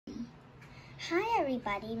Hi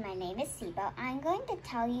everybody, my name is Cibo. I'm going to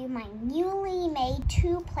tell you my newly made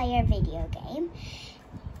 2-player video game.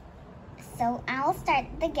 So I'll start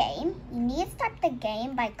the game. You need to start the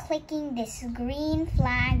game by clicking this green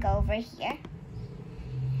flag over here.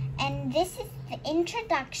 And this is the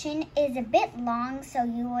introduction is a bit long, so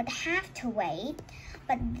you would have to wait.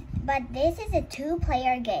 But this is a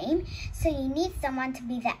 2-player game, so you need someone to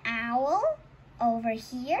be the owl over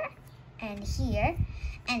here and here.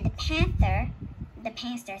 And the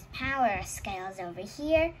panther's power scale is over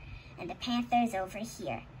here, and the panther is over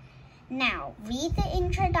here. Now, read the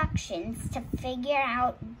introductions to figure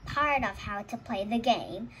out part of how to play the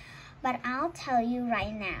game, but I'll tell you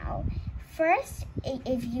right now. First,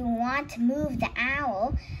 if you want to move the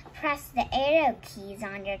owl, press the arrow keys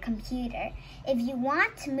on your computer. If you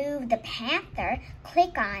want to move the panther,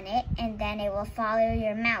 click on it and then it will follow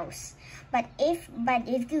your mouse. But if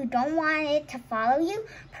you don't want it to follow you,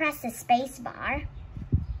 press the space bar.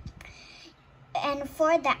 And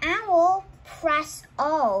for the owl, press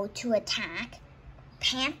O to attack.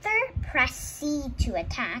 Panther, press C to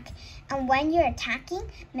attack. And when you're attacking,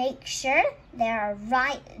 make sure the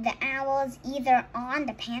owl is either on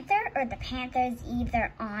the panther or the panther is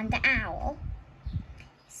either on the owl.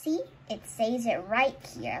 See, it says it right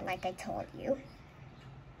here, like I told you.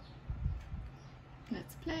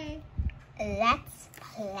 Let's play. Let's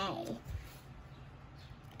play.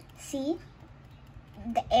 See,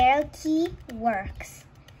 the arrow key works.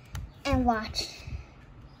 And watch.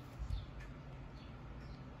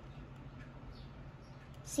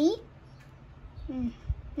 See?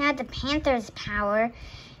 Now the panther's power,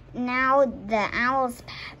 the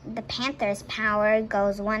panther's power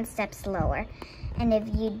goes one step slower. And if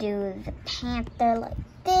you do the panther like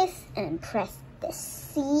this and press the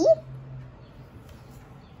C,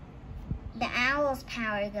 the owl's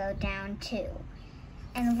power go down too.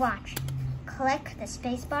 And watch, click the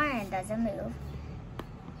space bar and it doesn't move.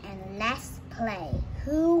 And let's play.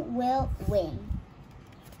 Who will win?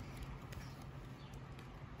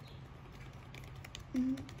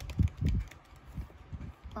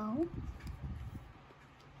 Oh,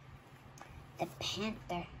 the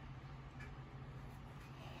panther.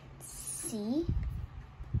 See?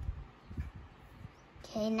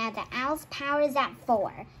 Okay, now the owl's power is at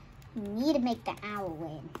 4. You need to make the owl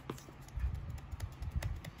win.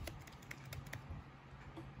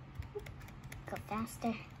 Go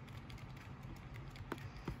faster.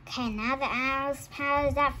 Okay, now the owl's power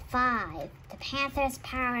is at 5. The panther's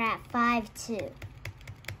power at 5 too.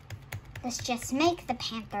 Let's just make the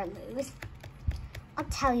panther lose. I'll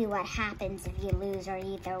tell you what happens if you lose or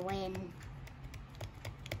either win.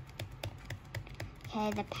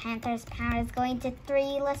 Okay, the panther's power is going to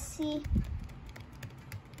 3. Let's see.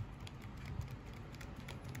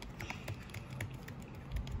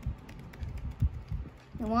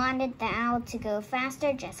 You wanted the owl to go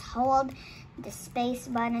faster, just hold the space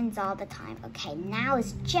buttons all the time. Okay, now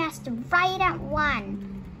it's just right at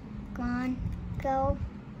 1. Come on, go.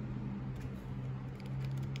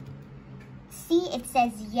 See, it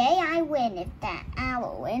says, yay, I win if that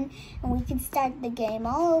owl win. And we can start the game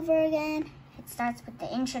all over again. It starts with the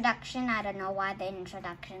introduction. I don't know why the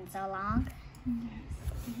introduction's so long. Yes,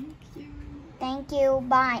 thank you. Thank you,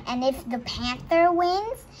 bye. And if the panther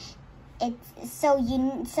wins, so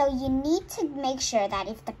you need to make sure that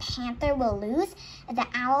if the panther will lose, the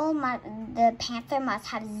panther must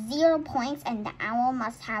have 0 points and the owl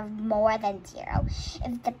must have more than 0.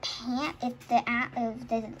 If the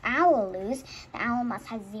owl lose, the owl must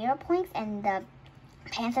have 0 points and the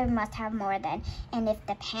panther must have more than. And if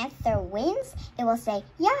the panther wins, it will say,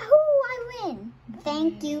 Yahoo! I win.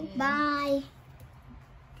 Thank you. Bye.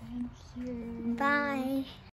 Thank you. Bye.